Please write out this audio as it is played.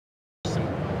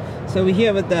So we're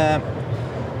here with the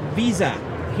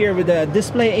VESA, here with the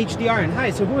DisplayHDR. And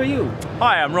hi, so who are you?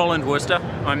 Hi, I'm Roland Worcester.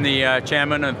 I'm the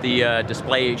chairman of the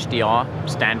DisplayHDR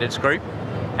Standards Group.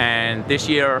 And this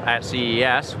year at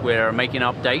CES, we're making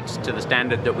updates to the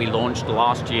standard that we launched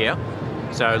last year.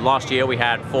 So last year we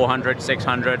had 400,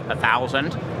 600,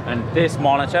 1000. And this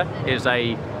monitor is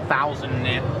a 1000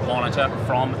 nit monitor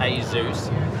from ASUS.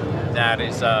 That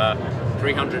is a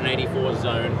 384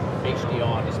 zone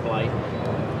HDR display.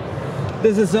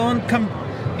 Does the zone come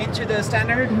into the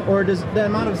standard, or does the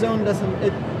amount of zone not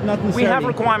necessarily? We have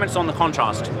requirements on the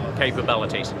contrast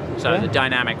capabilities, so the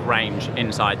dynamic range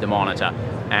inside the monitor.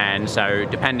 And so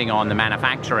depending on the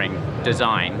manufacturing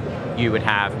design, you would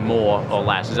have more or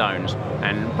less zones,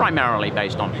 and primarily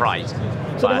based on price.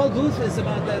 So the whole booth is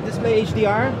about the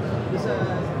DisplayHDR?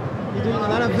 You're doing a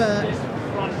lot of... This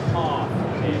front half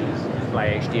is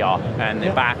DisplayHDR, and the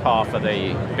back half of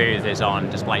the booth is on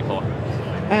DisplayPort.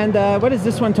 And what is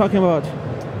this one talking about?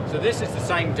 So this is the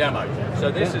same demo.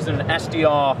 So this is an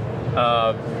SDR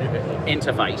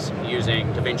interface using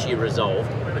Davinci Resolve,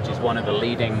 which is one of the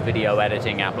leading video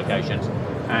editing applications.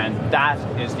 And that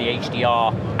is the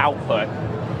HDR output.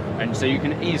 And so you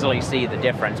can easily see the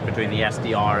difference between the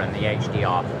SDR and the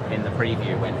HDR in the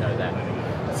preview window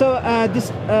there. So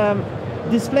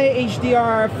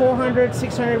DisplayHDR 400,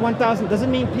 600, 1000, does it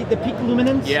mean the peak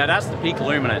luminance? Yeah, that's the peak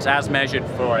luminance as measured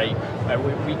for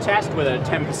we test with a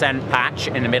 10% patch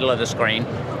in the middle of the screen,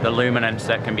 the luminance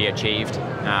that can be achieved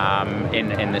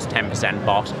in this 10%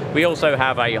 box. We also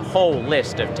have a whole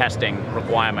list of testing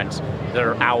requirements that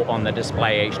are out on the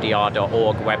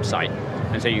displayhdr.org website.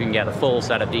 And so you can get a full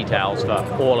set of details for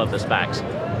all of the specs.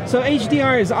 So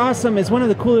HDR is awesome, it's one of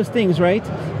the coolest things, right?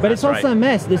 But it's also a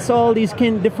mess, there's all these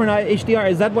different HDR.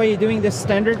 Is that why you're doing this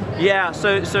standard? Yeah,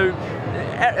 so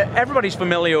everybody's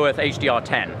familiar with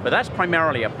HDR10, but that's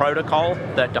primarily a protocol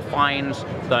that defines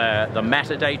the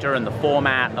metadata and the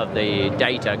format of the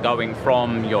data going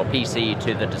from your PC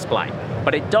to the display.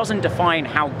 But it doesn't define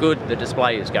how good the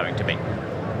display is going to be.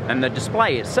 And the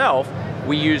display itself,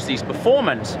 we use these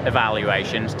performance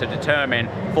evaluations to determine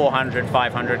 400,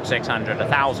 500, 600,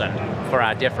 1000 for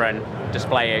our different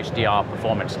DisplayHDR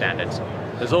performance standards.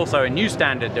 There's also a new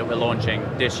standard that we're launching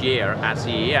this year at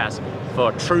CES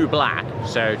for True Black,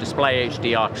 so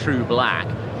DisplayHDR True Black,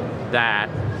 that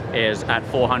is at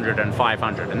 400 and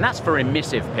 500, and that's for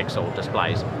emissive pixel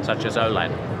displays, such as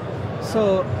OLED.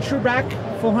 So True Black,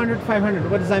 400,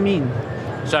 500, what does that mean?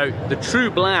 So the True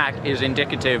Black is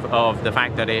indicative of the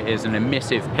fact that it is an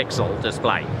emissive pixel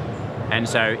display. And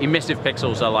so emissive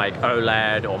pixels are like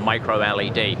OLED or micro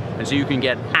LED. And so you can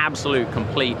get absolute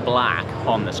complete black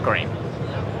on the screen.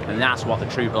 And that's what the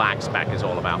True Black spec is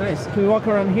all about. Nice. Can we walk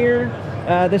around here?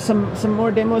 There's some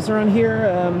more demos around here.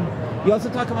 You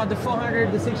also talk about the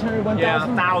 400, the 600, 1000? Yeah,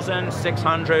 1000,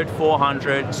 600,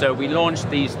 400. So we launched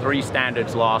these three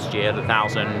standards last year, the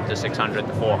 1000, the 600,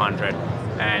 the 400.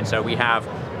 And so we have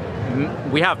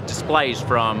displays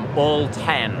from all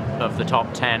 10 of the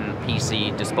top 10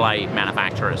 PC display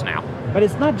manufacturers now. But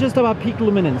it's not just about peak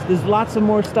luminance. There's lots of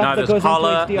more stuff that goes into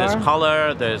HDR. There's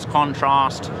color, there's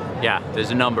contrast. Yeah,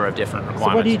 there's a number of different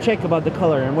requirements. So what do you check about the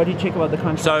color and what do you check about the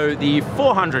contrast? So the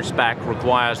 400 spec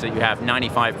requires that you have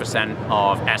 95%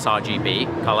 of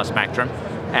sRGB color spectrum,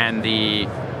 and the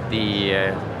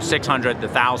 600, the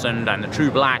 1000, and the True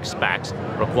Black specs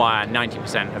require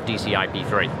 90% of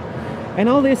DCI-P3. And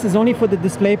all this is only for the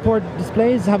DisplayPort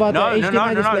displays? How about the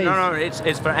HDMI displays? No,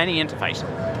 it's for any interface.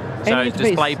 So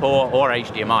DisplayPort or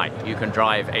HDMI, you can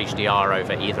drive HDR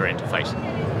over either interface.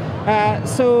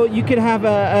 So you could have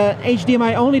a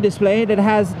HDMI only display that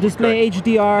has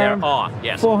DisplayHDR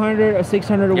 400 or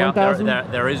 600 or 1000?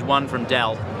 There is one from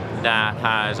Dell that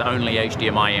has only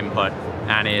HDMI input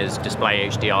and is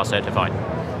DisplayHDR certified.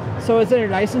 So is there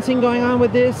licensing going on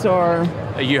with this, or?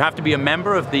 You have to be a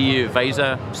member of the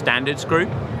VESA Standards Group,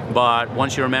 but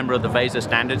once you're a member of the VESA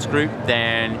Standards Group,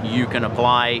 then you can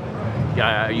apply,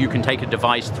 you can take a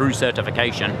device through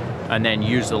certification and then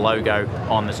use the logo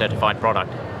on the certified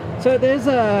product. So there's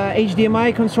a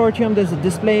HDMI consortium, there's a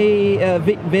display,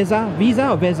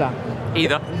 VESA or VESA?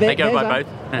 Either, they go by both.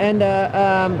 And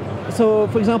so,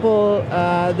 for example,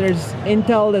 there's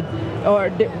Intel that,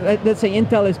 or let's say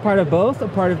Intel is part of both, or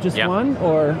part of just one,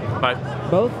 or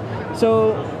both.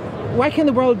 So why can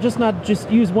the world not just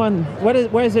use one?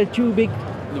 Why is there two big?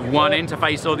 One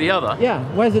interface or the other? Yeah,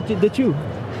 why is it the two?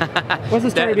 What's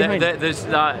the story behind it?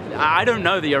 I don't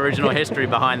know the original history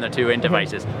behind the two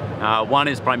interfaces. One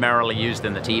is primarily used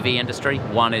in the TV industry,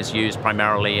 one is used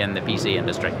primarily in the PC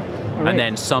industry. And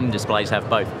then some displays have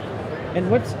both.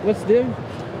 And what's the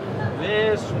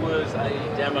This was a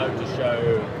demo to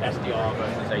show SDR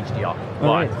versus HDR, but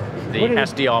right. the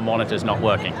SDR monitor's not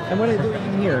working. And what are you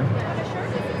doing here?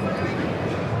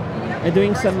 I'm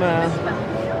doing some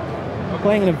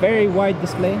playing in a very wide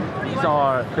display. These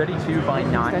are 32 by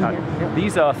 9.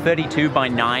 These are 32 by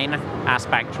 9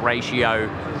 aspect ratio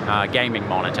gaming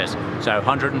monitors. So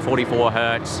 144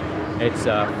 hertz. It's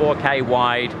 4K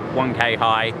wide, 1K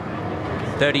high,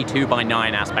 32 by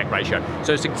 9 aspect ratio.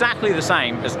 So it's exactly the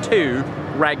same as two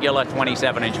regular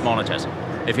 27-inch monitors.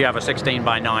 If you have a 16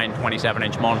 by 9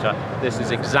 27-inch monitor, this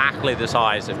is exactly the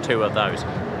size of two of those,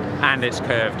 and it's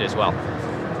curved as well.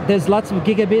 There's lots of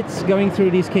gigabits going through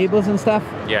these cables and stuff.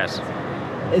 Yes.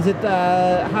 Is it?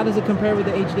 How does it compare with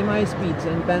the HDMI speeds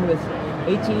and bandwidth?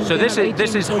 18. So this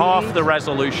is half the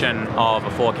resolution of a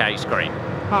 4K screen.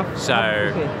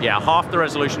 Yeah, half the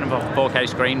resolution of a 4K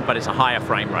screen, but it's a higher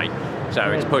frame rate.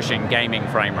 So it's pushing gaming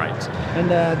frame rates.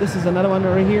 And this is another one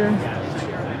over here.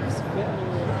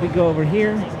 We go over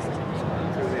here.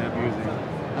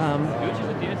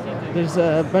 There's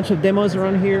a bunch of demos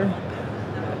around here.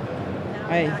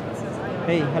 Hi.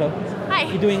 Hey, hello. Hi.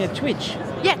 You're doing a Twitch?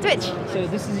 Yeah, Twitch. So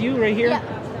this is you right here? Yeah,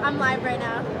 I'm live right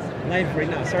now. Live right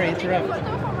now. Sorry, interrupt.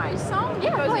 Photo for my son?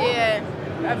 Yeah,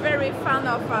 because I'm very fan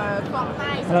of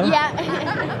Fortnite. Hello?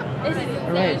 Yeah.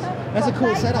 All right. That's a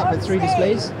cool setup with 3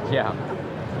 displays. Yeah.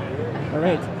 All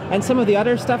right. And some of the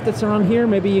other stuff that's around here,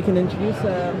 maybe you can introduce.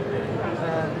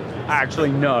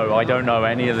 Actually, no, I don't know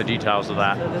any of the details of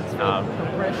that. So that's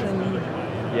compression.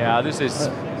 Yeah, this is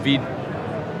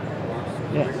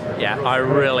Yeah. Yeah, I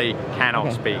really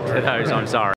cannot speak to those. I'm sorry.